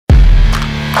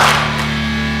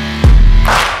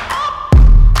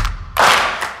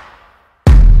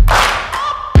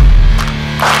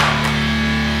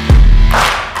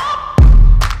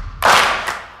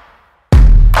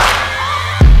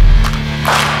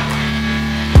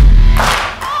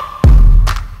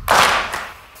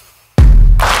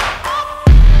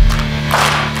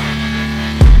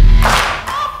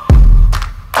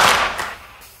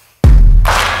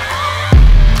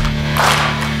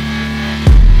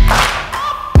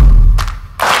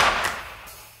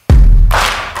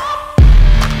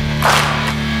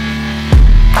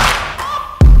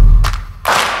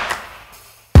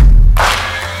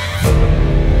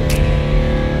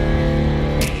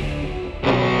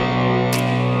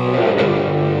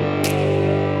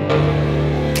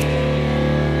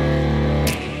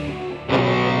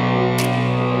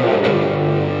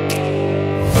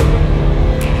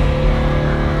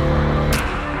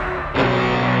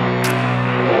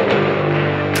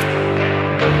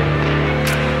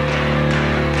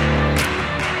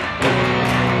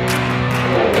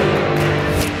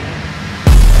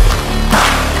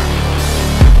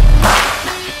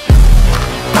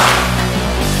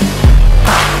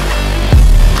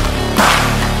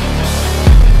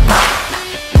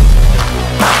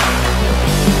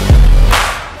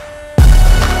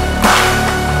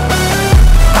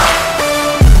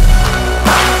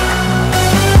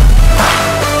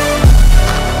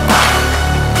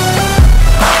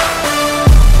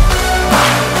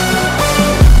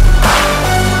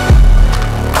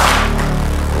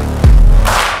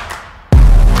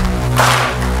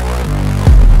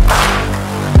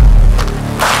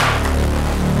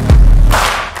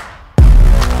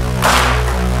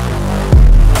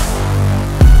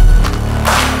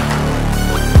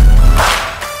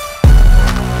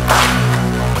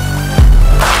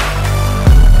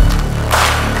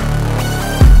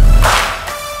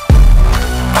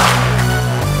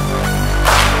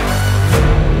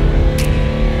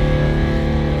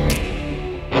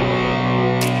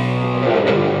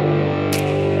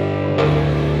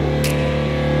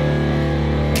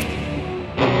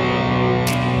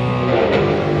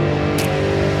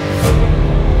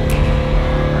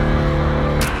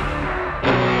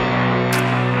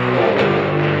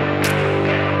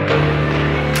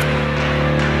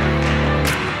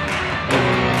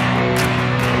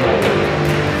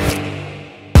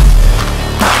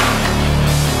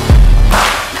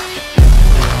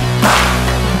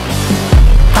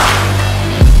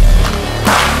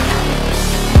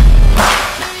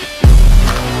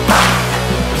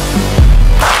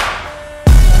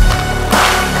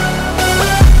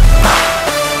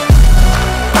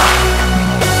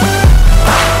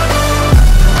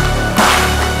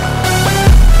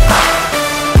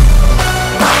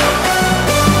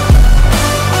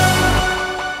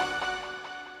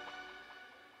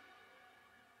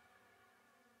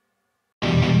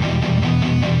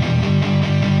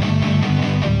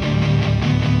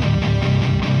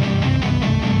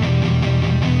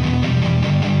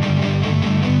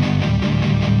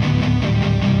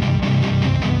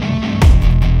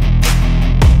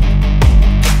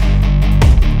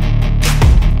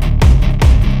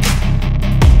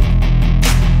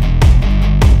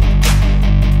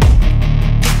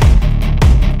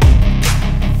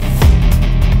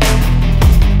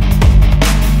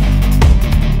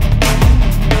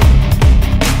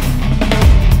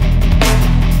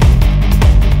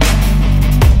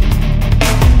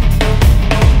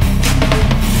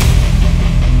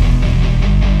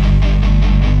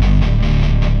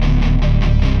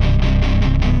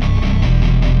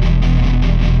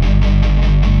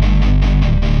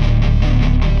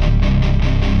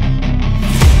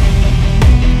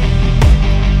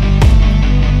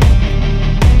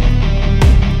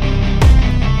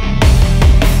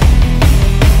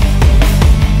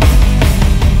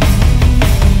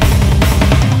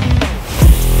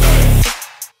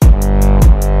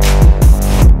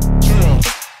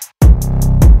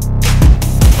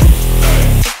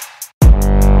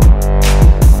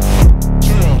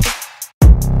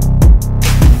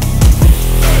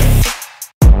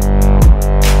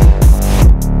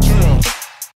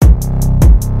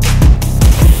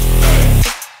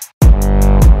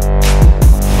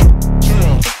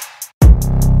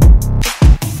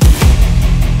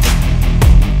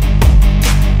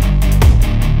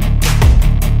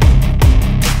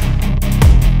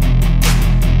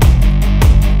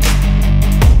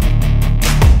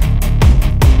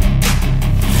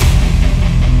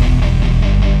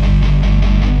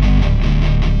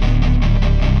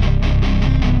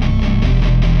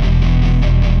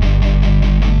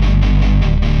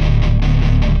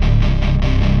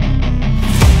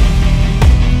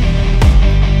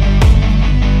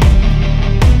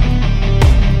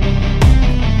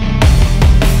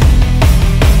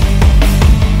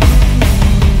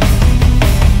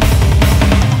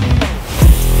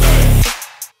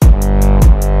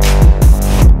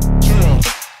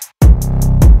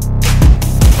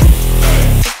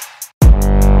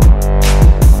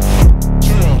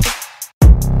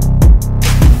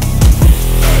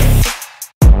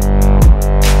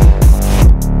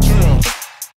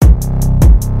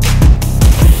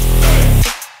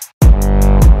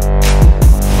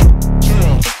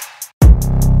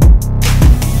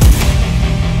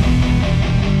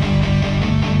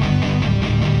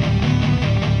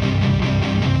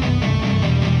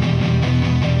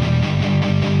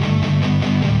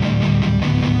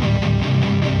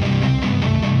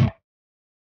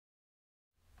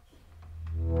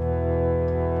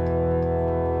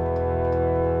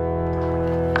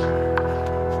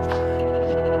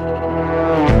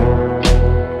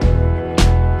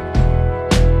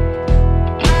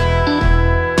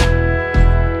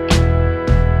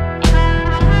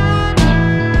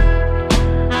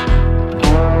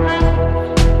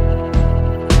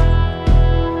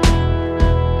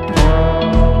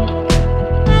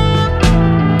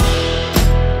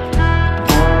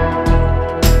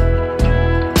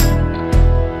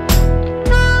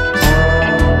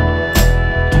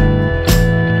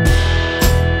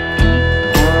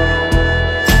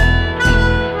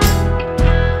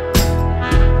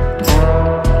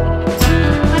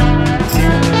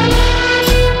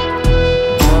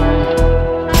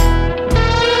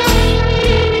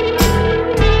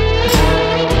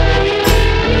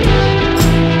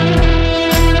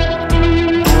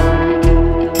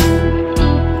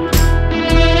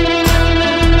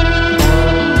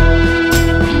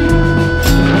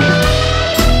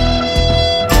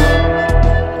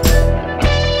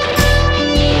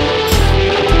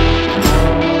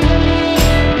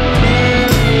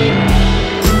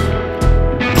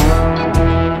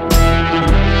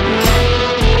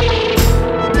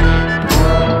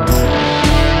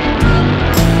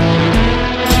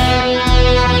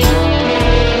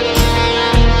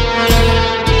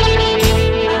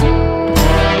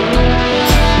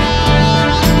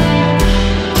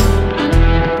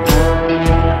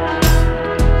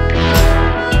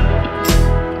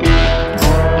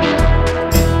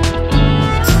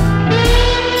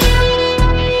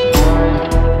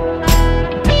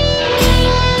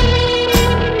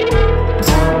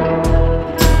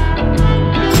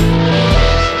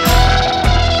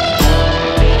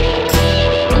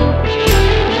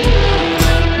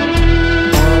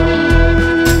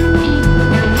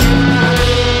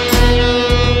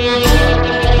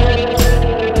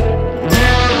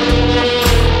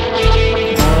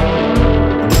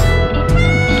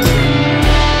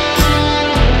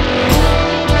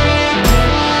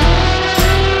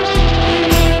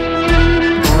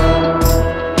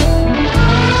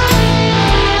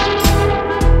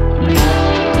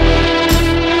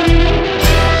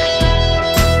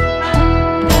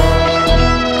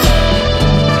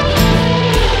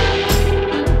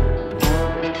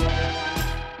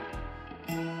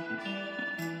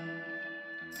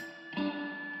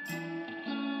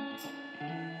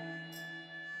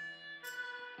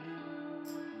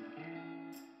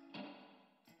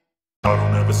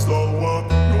never slow up,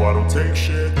 no I don't take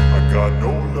shit. I got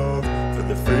no love for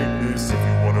the fakeness. If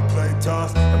you wanna play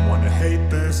tough and wanna hate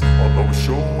this, I'll always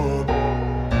show up.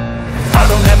 I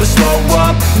don't ever slow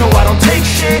up, no I don't take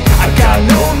shit. I got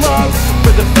no love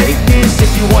for the fakeness.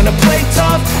 If you wanna play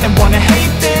tough and wanna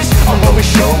hate this, I'll always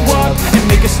show up and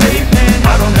make a statement.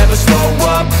 I don't ever slow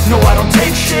up, no I don't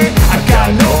take shit. I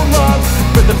got no love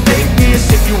for the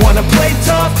fakeness. If you wanna play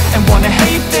tough and wanna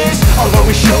hate this, I'll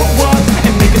always show up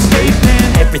and make a statement.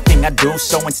 Everything I do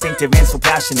so instinctive and so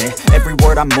passionate. Every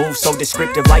word I move so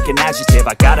descriptive like an adjective.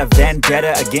 I got a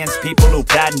vendetta against people who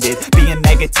patented being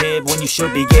negative when you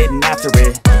should be getting after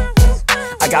it.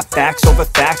 I got facts over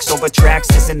tracks,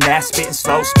 this and that. Spitting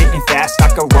slow, spitting fast. I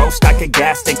could roast, I could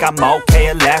gas. Think I'm okay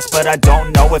at last, but I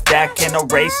don't know if that can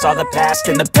erase all the past.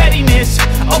 And the pettiness,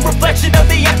 a reflection of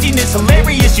the emptiness.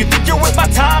 Hilarious, you think you're worth my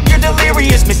time, you're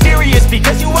delirious. Mysterious,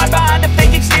 because you hide behind a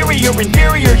fake exterior.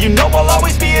 Inferior, you know I'll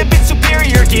always be a bit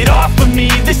superior. Get off of me,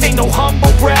 this ain't no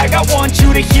humble brag. I want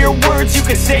you to hear words, you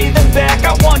can say them back.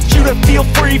 I want you to feel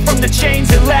free from the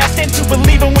chains at last, and to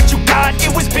believe in what you got,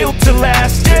 it was built to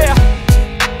last, yeah.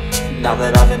 Now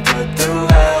that I've been put through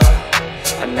hell,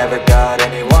 I never got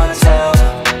anyone's help.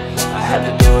 I had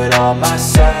to do it all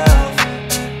myself.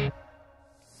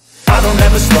 I don't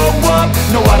ever slow up,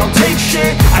 no I don't take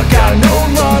shit. I got no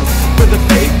love for the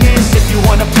fakeness. If you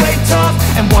wanna play tough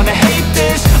and wanna hate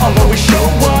this, I'll always show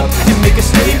up and make a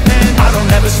statement. I don't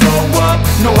ever slow up,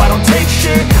 no I don't take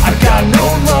shit. I got no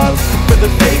love for the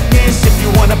fakeness. If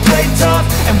you wanna play tough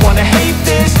and wanna hate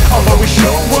this, I'll always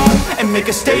show up and make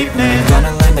a statement.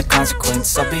 Gonna learn the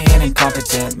consequence of being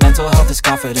incompetent. Mental health is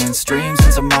confidence, dreams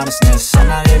and some modestness. I'm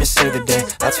not here to save the day,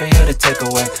 that's for you to take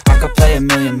away. I could play a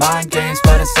million mind games,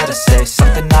 but instead I say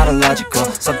something not illogical,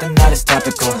 something that is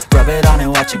topical. Rub it on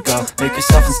and watch it go, make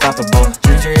yourself unstoppable.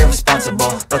 Dreams are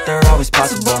irresponsible, but they're always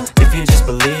possible. If you just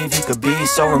believe, you could be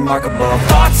so remarkable.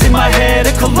 Thoughts in my head,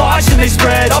 a collage and they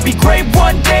spread. I'll be great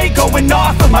one day, going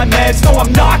off of my meds. No,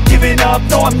 I'm not giving up,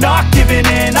 no, I'm not giving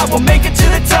in. I will make it to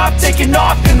the top, taking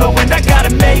off in the wind. I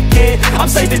gotta make it, I'm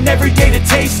saving every day to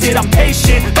taste it. I'm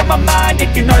patient, but my mind,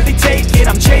 it can hardly take it.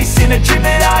 I'm chasing a dream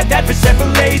that I've had for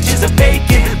several ages. A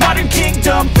vacant, modern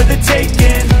kingdom for the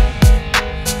taking.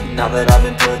 Now that I've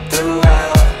been put through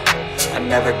hell, I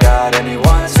never got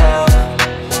anyone's help.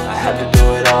 I had to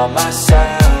do it all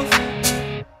myself.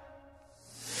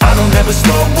 I don't ever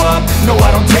slow up, no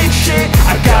I don't take shit.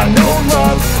 I got no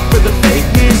love for the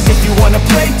fakeness. If you wanna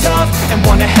play tough and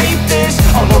wanna hate this,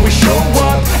 I'll always show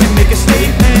up and make a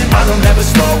statement. I don't ever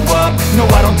slow up, no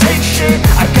I don't take shit.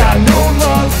 I got no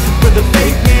love for the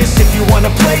fakeness. If you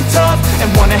wanna play tough and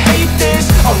wanna hate this,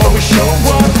 I'll always show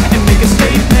up and make a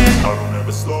statement. I don't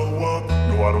ever slow up,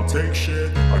 no I don't take shit.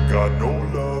 I got no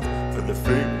love for the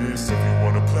fakeness. If you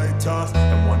wanna play tough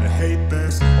and wanna hate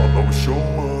this, I'll always show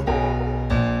up